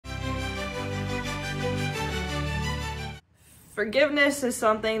Forgiveness is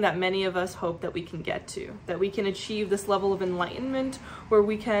something that many of us hope that we can get to, that we can achieve this level of enlightenment where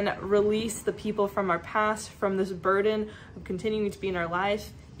we can release the people from our past from this burden of continuing to be in our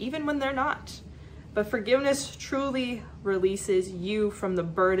life, even when they're not. But forgiveness truly releases you from the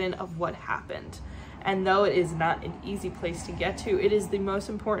burden of what happened. And though it is not an easy place to get to, it is the most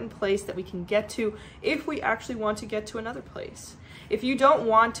important place that we can get to if we actually want to get to another place. If you don't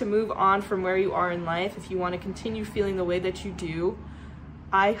want to move on from where you are in life, if you want to continue feeling the way that you do,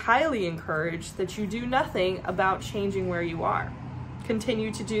 I highly encourage that you do nothing about changing where you are. Continue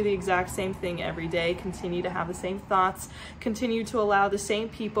to do the exact same thing every day, continue to have the same thoughts, continue to allow the same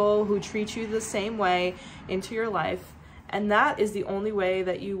people who treat you the same way into your life. And that is the only way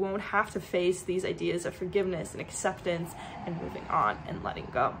that you won't have to face these ideas of forgiveness and acceptance and moving on and letting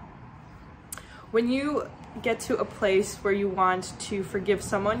go. When you get to a place where you want to forgive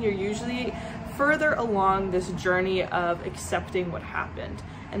someone, you're usually further along this journey of accepting what happened.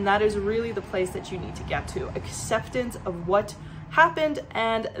 And that is really the place that you need to get to. Acceptance of what happened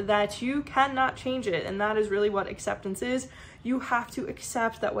and that you cannot change it. And that is really what acceptance is. You have to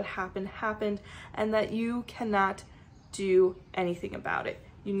accept that what happened and that you cannot do anything about it.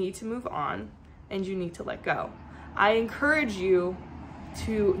 You need to move on and you need to let go. I encourage you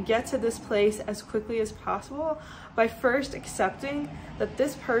to get to this place as quickly as possible by first accepting that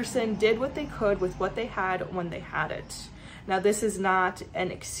this person did what they could with what they had when they had it. Now, this is not an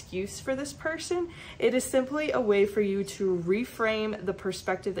excuse for this person. It is simply a way for you to reframe the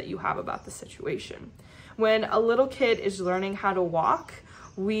perspective that you have about the situation. When a little kid is learning how to walk,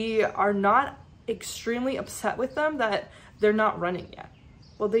 we are not extremely upset with them that they're not running yet.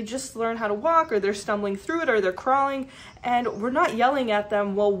 Well, they just learned how to walk, or they're stumbling through it, or they're crawling, and we're not yelling at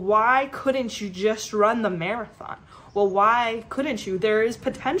them, well, why couldn't you just run the marathon? Well, why couldn't you? There is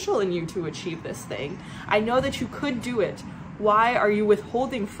potential in you to achieve this thing. I know that you could do it. Why are you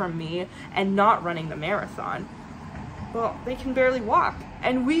withholding from me and not running the marathon? Well, they can barely walk.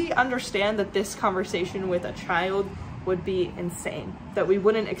 And we understand that this conversation with a child would be insane, that we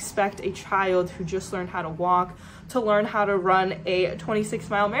wouldn't expect a child who just learned how to walk to learn how to run a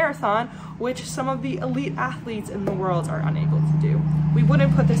 26-mile marathon, which some of the elite athletes in the world are unable to do. We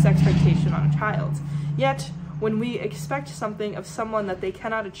wouldn't put this expectation on a child. Yet, when we expect something of someone that they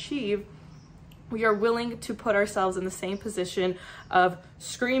cannot achieve, we are willing to put ourselves in the same position of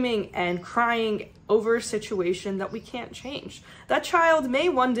screaming and crying over a situation that we can't change. That child may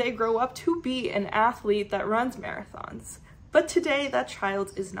one day grow up to be an athlete that runs marathons. But today that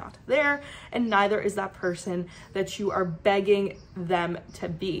child is not there, and neither is that person that you are begging them to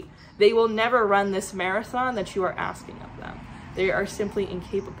be. They will never run this marathon that you are asking of them. They are simply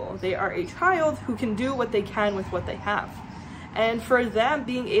incapable. They are a child who can do what they can with what they have. And for them,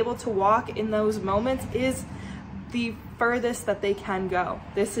 being able to walk in those moments is the furthest that they can go.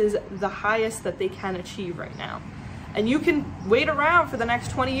 This is the highest that they can achieve right now. And you can wait around for the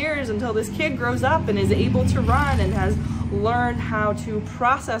next 20 years until this kid grows up and is able to run and has learned how to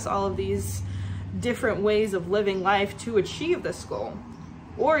process all of these different ways of living life to achieve this goal.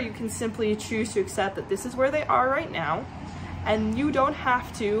 Or you can simply choose to accept that this is where they are right now, and you don't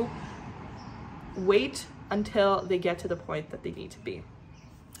have to wait until they get to the point that they need to be.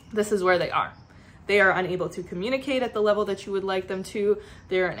 This is where they are. They are unable to communicate at the level that you would like them to.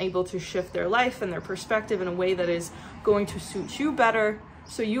 They're unable to shift their life and their perspective in a way that is going to suit you better.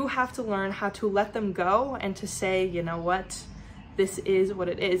 So you have to learn how to let them go and to say, you know what, this is what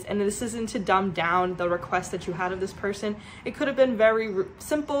it is. And this isn't to dumb down the request that you had of this person. It could have been very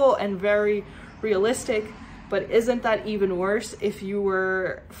simple and very realistic, but isn't that even worse if you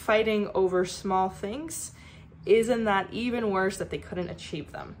were fighting over small things? Isn't that even worse that they couldn't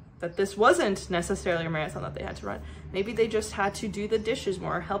achieve them? That this wasn't necessarily a marathon that they had to run. Maybe they just had to do the dishes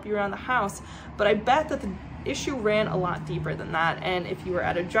more, help you around the house. But I bet that the issue ran a lot deeper than that. And if you were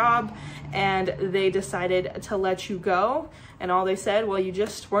at a job and they decided to let you go and all they said, well, you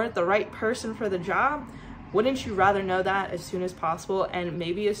just weren't the right person for the job, wouldn't you rather know that as soon as possible? And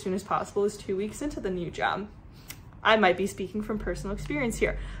maybe as soon as possible is 2 weeks into the new job. I might be speaking from personal experience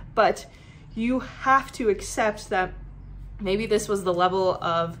here, but you have to accept that maybe this was the level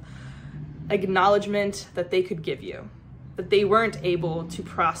of acknowledgement that they could give you, that they weren't able to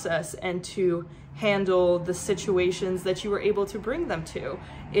process and to handle the situations that you were able to bring them to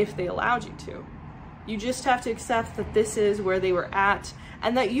if they allowed you to. You just have to accept that this is where they were at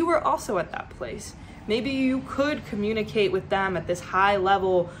and that you were also at that place. Maybe you could communicate with them at this high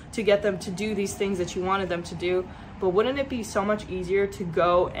level to get them to do these things that you wanted them to do, but wouldn't it be so much easier to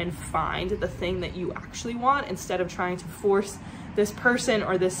go and find the thing that you actually want instead of trying to force this person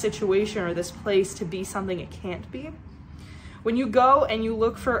or this situation or this place to be something it can't be? When you go and you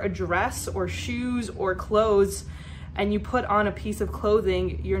look for a dress or shoes or clothes and you put on a piece of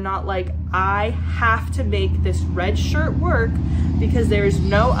clothing, you're not like, I have to make this red shirt work because there is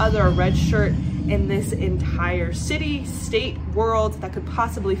no other red shirt in this entire city, state, world that could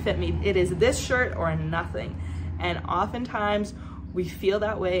possibly fit me. It is this shirt or nothing. And oftentimes we feel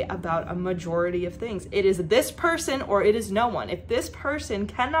that way about a majority of things. It is this person or it is no one. If this person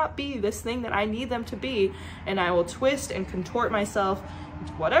cannot be this thing that I need them to be, and I will twist and contort myself in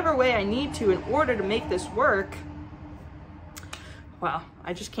whatever way I need to in order to make this work, well,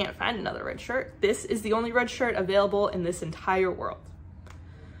 I just can't find another red shirt. This is the only red shirt available in this entire world.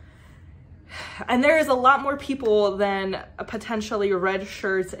 And there is a lot more people than potentially red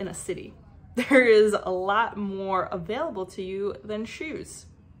shirts in a city. There is a lot more available to you than shoes.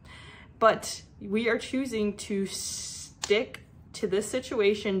 But we are choosing to stick to this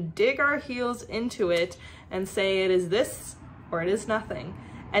situation, dig our heels into it, and say it is this or it is nothing.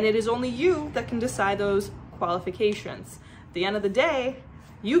 And it is only you that can decide those qualifications. At the end of the day,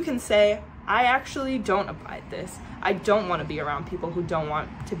 you can say, I actually don't abide this. I don't want to be around people who don't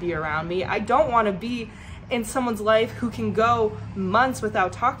want to be around me. I don't want to be in someone's life who can go months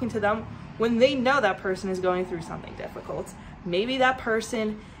without talking to them when they know that person is going through something difficult. Maybe that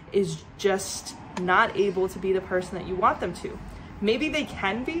person is just not able to be the person that you want them to. Maybe they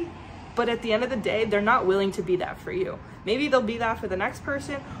can be, but at the end of the day, they're not willing to be that for you. Maybe they'll be that for the next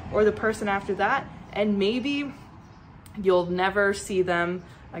person or the person after that, and maybe you'll never see them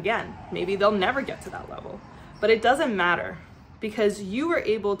again. Maybe they'll never get to that level. But it doesn't matter, because you were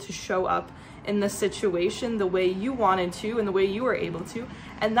able to show up in the situation the way you wanted to and the way you were able to,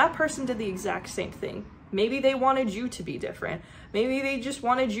 and that person did the exact same thing. Maybe they wanted you to be different. Maybe they just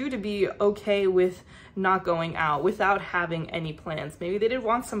wanted you to be okay with not going out, without having any plans. Maybe they didn't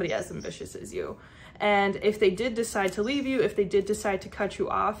want somebody as ambitious as you. And if they did decide to leave you, if they did decide to cut you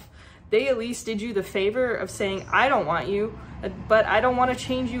off, they at least did you the favor of saying, I don't want you, but I don't want to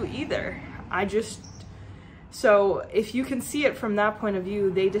change you either. So if you can see it from that point of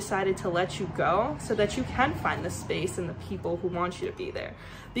view, they decided to let you go so that you can find the space and the people who want you to be there.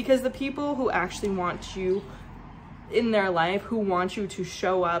 Because the people who actually want you in their life, who want you to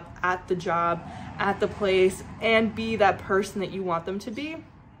show up at the job, at the place, and be that person that you want them to be,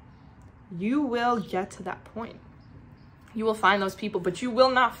 you will get to that point. You will find those people, but you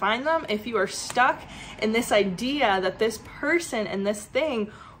will not find them if you are stuck in this idea that this person and this thing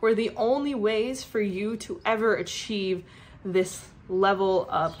were the only ways for you to ever achieve this level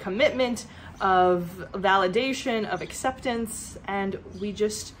of commitment, of validation, of acceptance, and we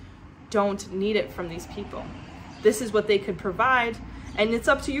just don't need it from these people. This is what they could provide, and it's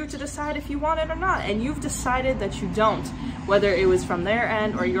up to you to decide if you want it or not. And you've decided that you don't. Whether it was from their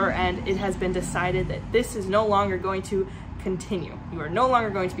end or your end, it has been decided that this is no longer going to continue. You are no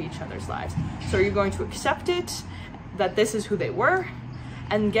longer going to be each other's lives. So you're going to accept it, that this is who they were,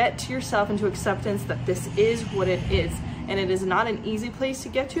 and get to yourself into acceptance that this is what it is. And it is not an easy place to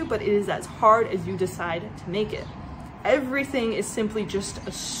get to, but it is as hard as you decide to make it. Everything is simply just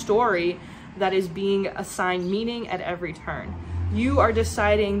a story that is being assigned meaning at every turn. You are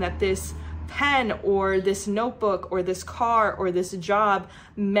deciding that this pen or this notebook or this car or this job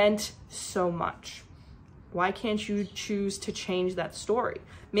meant so much. Why can't you choose to change that story?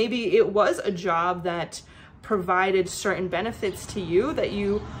 Maybe it was a job that provided certain benefits to you that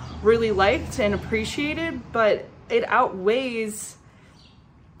you really liked and appreciated, but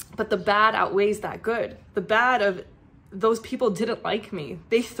the bad outweighs that good. The bad of those people didn't like me.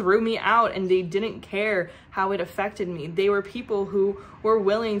 They threw me out and they didn't care how it affected me. They were people who were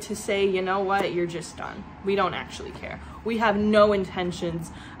willing to say, you know what, you're just done. We don't actually care. We have no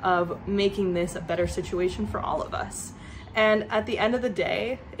intentions of making this a better situation for all of us. And at the end of the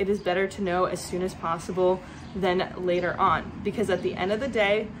day, it is better to know as soon as possible than later on. Because at the end of the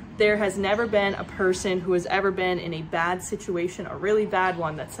day, there has never been a person who has ever been in a bad situation, a really bad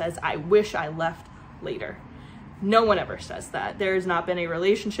one, that says, I wish I left later. No one ever says that. There has not been a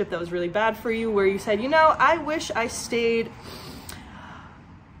relationship that was really bad for you where you said, you know, I wish I stayed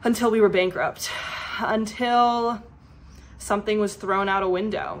until we were bankrupt, until something was thrown out a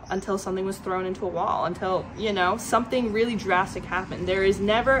window, until something was thrown into a wall, until, you know, something really drastic happened. There is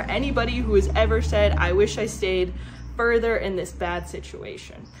never anybody who has ever said, I wish I stayed further in this bad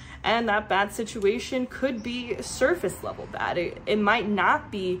situation. And that bad situation could be surface level bad. It might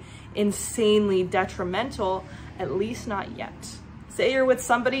not be insanely detrimental, at least not yet. Say you're with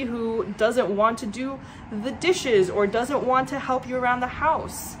somebody who doesn't want to do the dishes or doesn't want to help you around the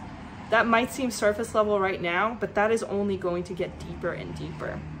house. That might seem surface level right now, but that is only going to get deeper and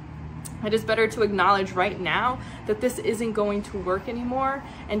deeper. It is better to acknowledge right now that this isn't going to work anymore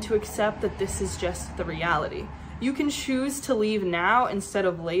and to accept that this is just the reality. You can choose to leave now instead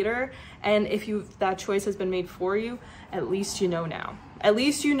of later, and if that choice has been made for you, at least you know now. At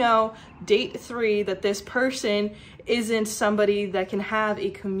least you know, date 3, that this person isn't somebody that can have a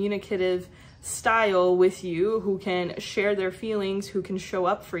communicative style with you, who can share their feelings, who can show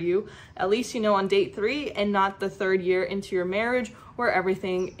up for you. At least you know on date 3, and not the 3rd year into your marriage where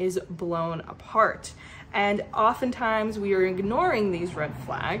everything is blown apart. And oftentimes we are ignoring these red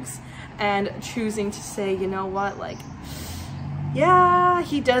flags and choosing to say, you know what, like, yeah,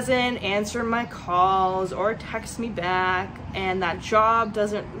 he doesn't answer my calls or text me back, and that job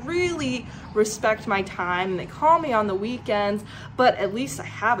doesn't really respect my time, and they call me on the weekends, but at least I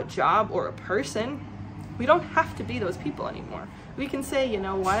have a job or a person. We don't have to be those people anymore. We can say, you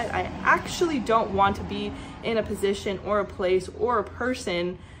know what, I actually don't want to be in a position or a place or a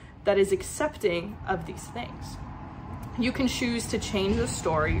person that is accepting of these things. You can choose to change the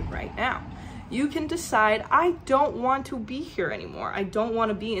story right now. You can decide, I don't want to be here anymore. I don't want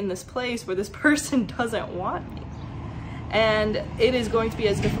to be in this place where this person doesn't want me. And it is going to be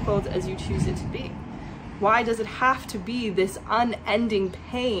as difficult as you choose it to be. Why does it have to be this unending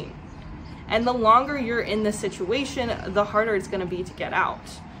pain? And the longer you're in this situation, the harder it's going to be to get out.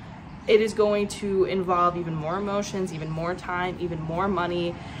 It is going to involve even more emotions, even more time, even more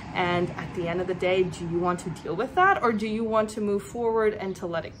money. And at the end of the day, do you want to deal with that, or do you want to move forward and to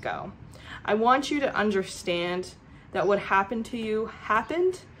let it go? I want you to understand that what happened to you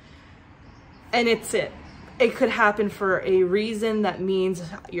happened, and it's it. It could happen for a reason that means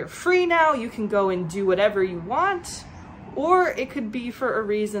you're free now, you can go and do whatever you want, or it could be for a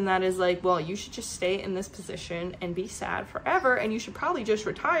reason that is like, well, you should just stay in this position and be sad forever, and you should probably just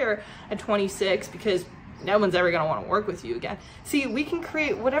retire at 26 because no one's ever going to want to work with you again. See, we can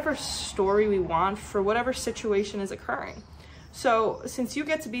create whatever story we want for whatever situation is occurring. So since you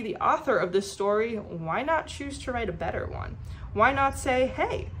get to be the author of this story, why not choose to write a better one? Why not say,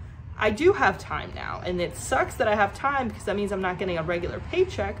 hey, I do have time now, and it sucks that I have time because that means I'm not getting a regular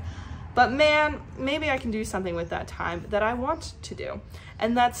paycheck, but man, maybe I can do something with that time that I want to do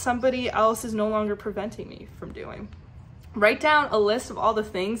and that somebody else is no longer preventing me from doing. Write down a list of all the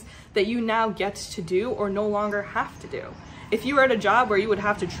things that you now get to do or no longer have to do. If you were at a job where you would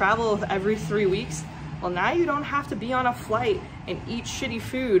have to travel every 3 weeks, well, now you don't have to be on a flight and eat shitty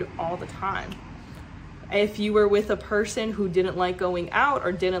food all the time. If you were with a person who didn't like going out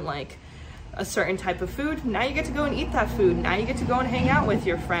or didn't like a certain type of food, now you get to go and eat that food. Now you get to go and hang out with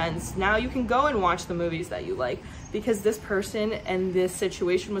your friends. Now you can go and watch the movies that you like because this person and this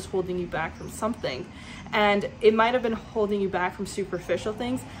situation was holding you back from something. And it might have been holding you back from superficial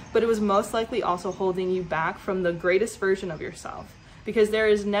things, but it was most likely also holding you back from the greatest version of yourself. Because there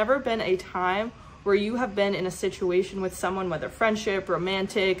has never been a time where you have been in a situation with someone, whether friendship,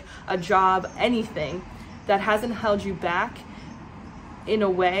 romantic, a job, anything, that hasn't held you back in a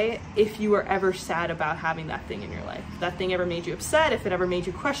way if you were ever sad about having that thing in your life. If that thing ever made you upset, if it ever made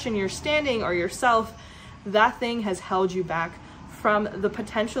you question your standing or yourself, that thing has held you back from the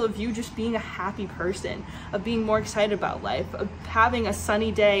potential of you just being a happy person, of being more excited about life, of having a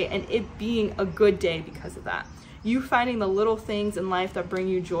sunny day and it being a good day because of that. You finding the little things in life that bring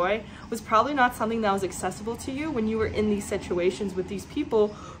you joy was probably not something that was accessible to you when you were in these situations with these people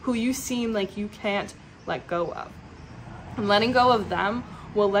who you seem like you can't let go of. And letting go of them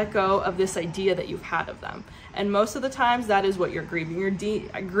will let go of this idea that you've had of them. And most of the times that is what you're grieving. You're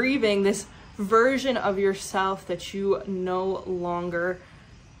grieving this version of yourself that you no longer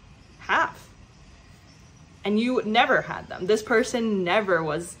have. And you never had them. This person never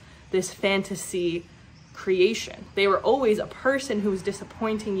was this fantasy creation. They were always a person who was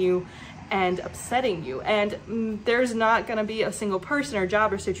disappointing you and upsetting you. And there's not going to be a single person or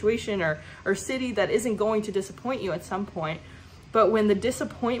job or situation or city that isn't going to disappoint you at some point. But when the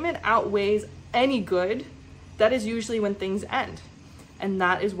disappointment outweighs any good, that is usually when things end. And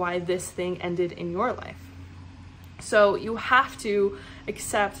that is why this thing ended in your life. So you have to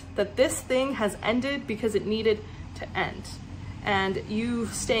accept that this thing has ended because it needed to end. And you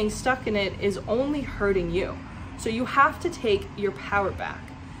staying stuck in it is only hurting you. So you have to take your power back.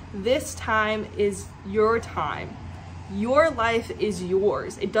 This time is your time. Your life is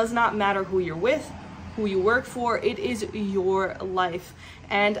yours. It does not matter who you're with, who you work for, it is your life.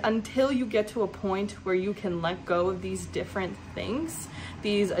 And until you get to a point where you can let go of these different things,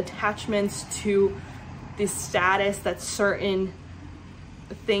 these attachments to this status that certain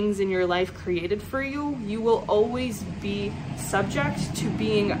things in your life created for you, you will always be subject to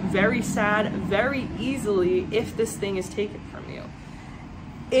being very sad very easily if this thing is taken from you.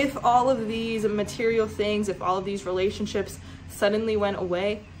 If all of these material things, if all of these relationships suddenly went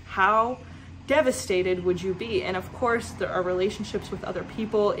away, how devastated would you be? And of course, our relationships with other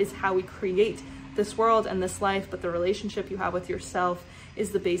people is how we create this world and this life, but the relationship you have with yourself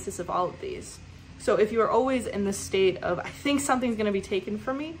is the basis of all of these. So if you are always in the state of, I think something's going to be taken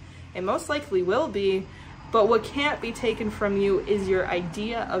from me, it most likely will be, but what can't be taken from you is your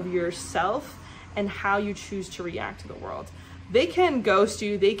idea of yourself and how you choose to react to the world. They can ghost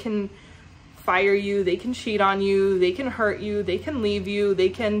you, they can fire you, they can cheat on you, they can hurt you, they can leave you, they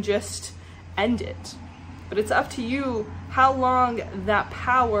can just end it. But it's up to you how long that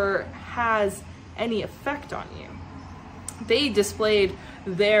power has any effect on you. They displayed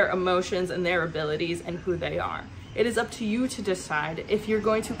their emotions and their abilities and who they are. It is up to you to decide if you're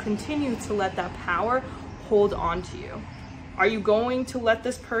going to continue to let that power hold on to you. Are you going to let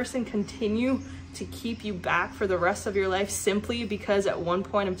this person continue to keep you back for the rest of your life simply because at one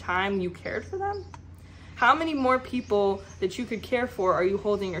point in time you cared for them? How many more people that you could care for are you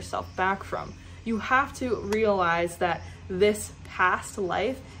holding yourself back from? You have to realize that this past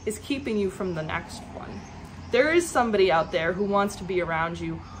life is keeping you from the next one. There is somebody out there who wants to be around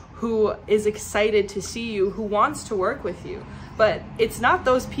you, who is excited to see you, who wants to work with you, but it's not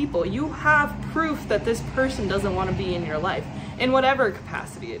those people. You have proof that this person doesn't want to be in your life, in whatever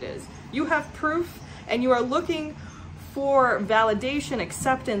capacity it is. You have proof, and you are looking for validation,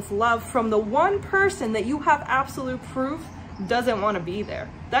 acceptance, love from the one person that you have absolute proof doesn't want to be there.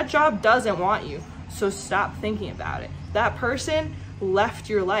 That job doesn't want you, so stop thinking about it. That person left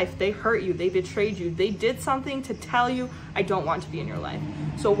your life. They hurt you, they betrayed you, they did something to tell you, I don't want to be in your life.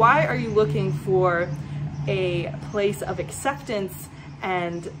 So why are you looking for a place of acceptance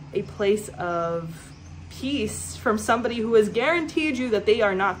and a place of peace from somebody who has guaranteed you that they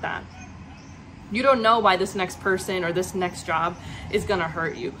are not that? You don't know why this next person or this next job is gonna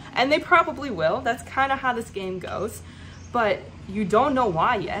hurt you. And they probably will. That's kind of how this game goes. But you don't know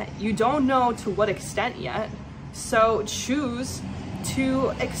why yet. You don't know to what extent yet. So choose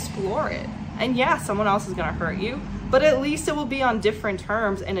to explore it. And yeah, someone else is gonna hurt you, but at least it will be on different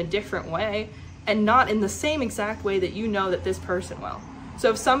terms in a different way and not in the same exact way that you know that this person will.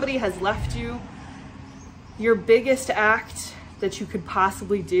 So if somebody has left you, your biggest act that you could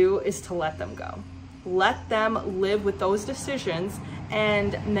possibly do is to let them go. Let them live with those decisions,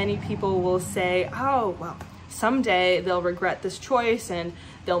 and many people will say, oh, well, someday they'll regret this choice and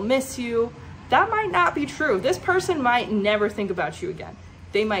they'll miss you. That might not be true. This person might never think about you again.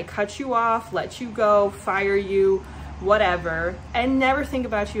 They might cut you off, let you go, fire you, whatever, and never think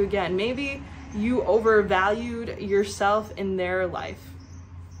about you again. Maybe you overvalued yourself in their life.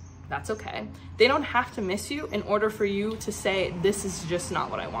 That's okay. They don't have to miss you in order for you to say, this is just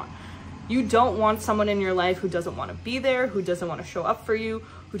not what I want. You don't want someone in your life who doesn't want to be there, who doesn't want to show up for you,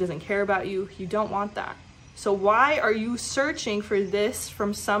 who doesn't care about you. You don't want that. So why are you searching for this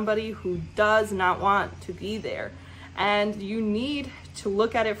from somebody who does not want to be there? And you need to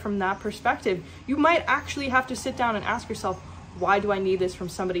look at it from that perspective. You might actually have to sit down and ask yourself, why do I need this from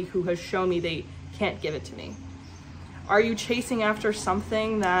somebody who has shown me they can't give it to me? Are you chasing after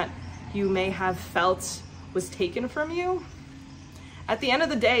something that you may have felt was taken from you? At the end of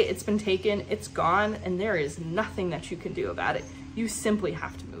the day, it's been taken, it's gone, and there is nothing that you can do about it. You simply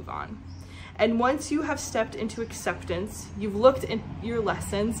have to move on. And once you have stepped into acceptance, you've looked at your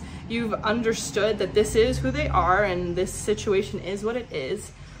lessons, you've understood that this is who they are and this situation is what it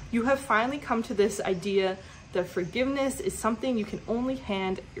is, you have finally come to this idea that forgiveness is something you can only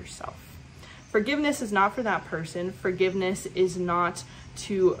hand yourself. Forgiveness is not for that person. Forgiveness is not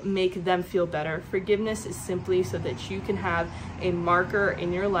to make them feel better. Forgiveness is simply so that you can have a marker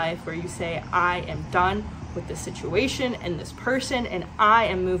in your life where you say, I am done with this situation and this person, and I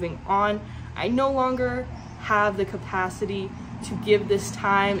am moving on. I no longer have the capacity to give this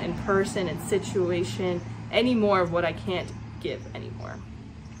time and person and situation any more of what I can't give anymore.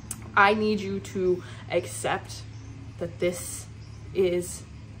 I need you to accept that this is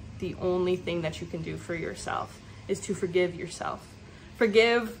the only thing that you can do for yourself, is to forgive yourself.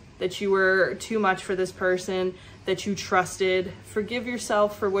 Forgive that you were too much for this person, that you trusted. Forgive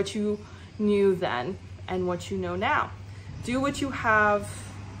yourself for what you knew then and what you know now. Do what you have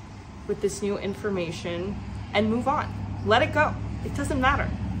with this new information and move on. Let it go. It doesn't matter.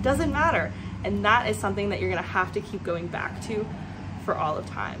 It doesn't matter. And that is something that you're gonna have to keep going back to for all of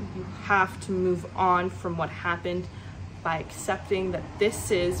time. You have to move on from what happened by accepting that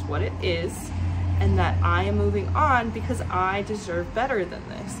this is what it is and that I am moving on because I deserve better than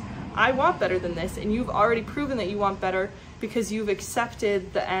this. I want better than this, and you've already proven that you want better because you've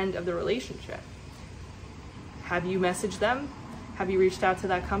accepted the end of the relationship. Have you messaged them? Have you reached out to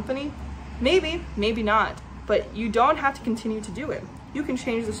that company? Maybe, maybe not, but you don't have to continue to do it. You can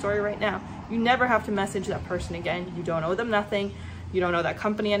change the story right now. You never have to message that person again. You don't owe them nothing. You don't owe that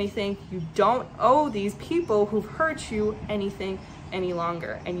company anything. You don't owe these people who've hurt you anything any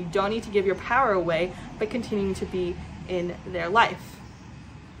longer. And you don't need to give your power away by continuing to be in their life.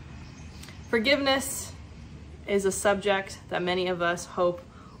 Forgiveness is a subject that many of us hope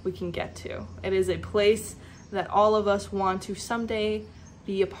we can get to. It is a place that all of us want to someday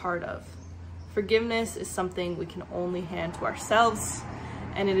be a part of. Forgiveness is something we can only hand to ourselves,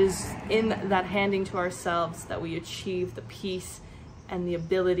 and it is in that handing to ourselves that we achieve the peace and the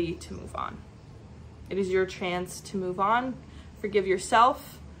ability to move on. It is your chance to move on. Forgive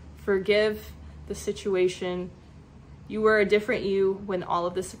yourself, forgive the situation. You were a different you when all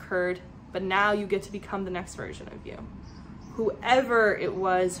of this occurred, but now you get to become the next version of you. Whoever it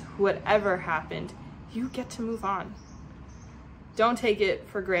was, whatever happened, you get to move on. Don't take it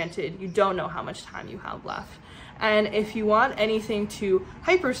for granted. You don't know how much time you have left. And if you want anything to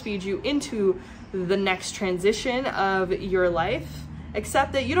hyperspeed you into the next transition of your life,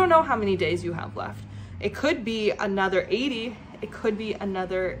 accept that you don't know how many days you have left. It could be another 80, it could be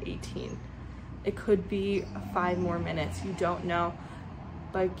another 18. It could be 5 more minutes, you don't know.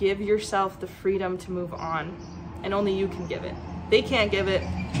 But give yourself the freedom to move on, and only you can give it. They can't give it.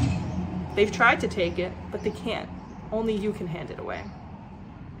 They've tried to take it, but they can't. Only you can hand it away.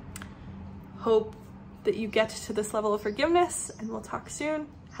 Hope that you get to this level of forgiveness, and we'll talk soon.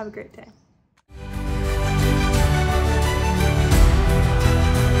 Have a great day.